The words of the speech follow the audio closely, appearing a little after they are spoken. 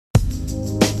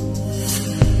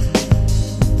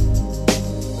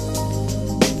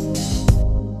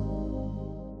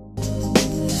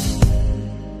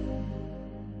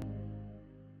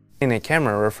Rolling a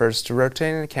camera refers to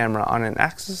rotating a camera on an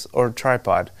axis or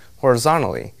tripod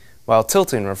horizontally, while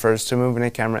tilting refers to moving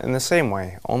a camera in the same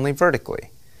way, only vertically.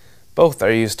 Both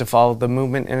are used to follow the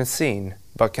movement in a scene,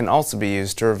 but can also be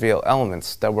used to reveal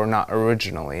elements that were not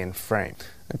originally in frame.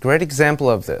 A great example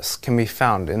of this can be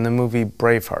found in the movie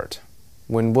Braveheart,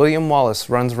 when William Wallace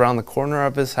runs around the corner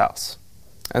of his house.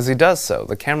 As he does so,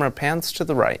 the camera pans to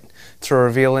the right to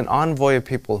reveal an envoy of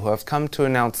people who have come to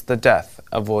announce the death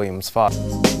of William's father.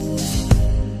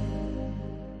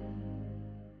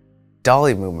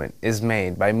 Dolly movement is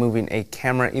made by moving a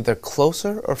camera either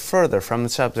closer or further from the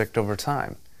subject over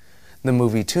time. The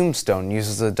movie Tombstone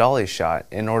uses a dolly shot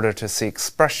in order to see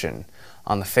expression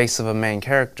on the face of a main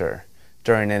character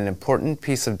during an important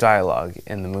piece of dialogue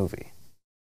in the movie.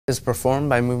 It is performed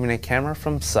by moving a camera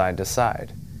from side to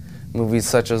side. Movies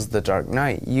such as The Dark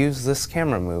Knight use this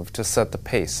camera move to set the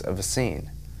pace of a scene.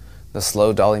 The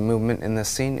slow dolly movement in this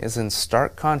scene is in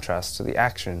stark contrast to the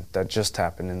action that just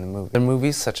happened in the movie. Other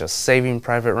movies such as Saving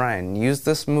Private Ryan use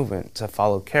this movement to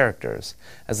follow characters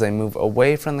as they move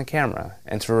away from the camera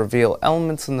and to reveal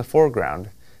elements in the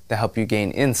foreground that help you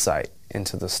gain insight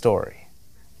into the story.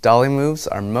 Dolly moves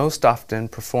are most often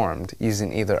performed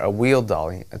using either a wheel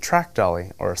dolly, a track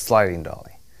dolly, or a sliding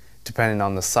dolly, depending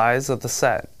on the size of the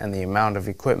set and the amount of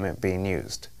equipment being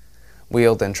used.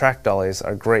 Wheeled and track dollies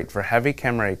are great for heavy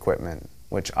camera equipment,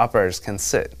 which operators can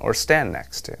sit or stand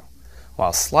next to,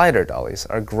 while slider dollies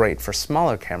are great for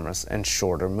smaller cameras and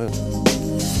shorter moves.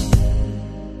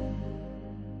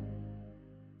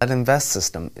 Sled and vest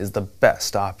system is the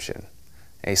best option.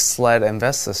 A sled and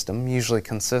vest system usually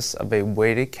consists of a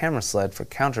weighted camera sled for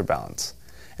counterbalance,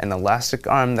 an elastic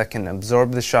arm that can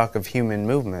absorb the shock of human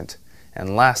movement,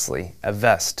 and lastly, a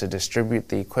vest to distribute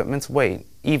the equipment's weight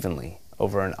evenly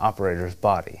over an operator's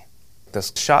body.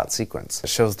 This shot sequence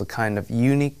shows the kind of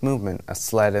unique movement a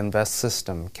sled and vest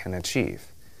system can achieve.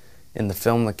 In the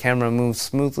film, the camera moves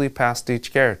smoothly past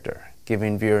each character,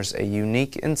 giving viewers a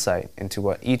unique insight into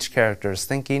what each character is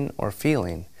thinking or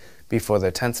feeling before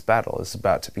the tense battle is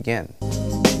about to begin.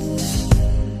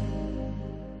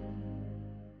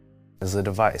 Is a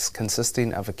device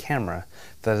consisting of a camera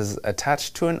that is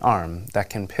attached to an arm that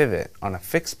can pivot on a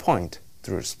fixed point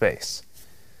through space.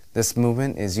 This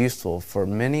movement is useful for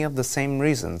many of the same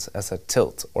reasons as a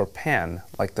tilt or pan,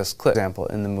 like this clip example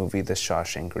in the movie The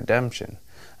Shawshank Redemption.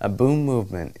 A boom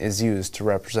movement is used to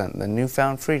represent the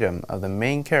newfound freedom of the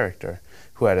main character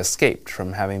who had escaped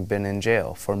from having been in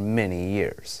jail for many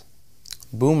years.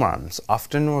 Boom arms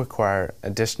often require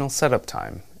additional setup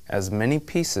time, as many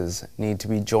pieces need to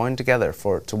be joined together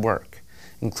for it to work,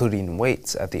 including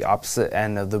weights at the opposite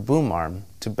end of the boom arm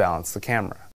to balance the camera.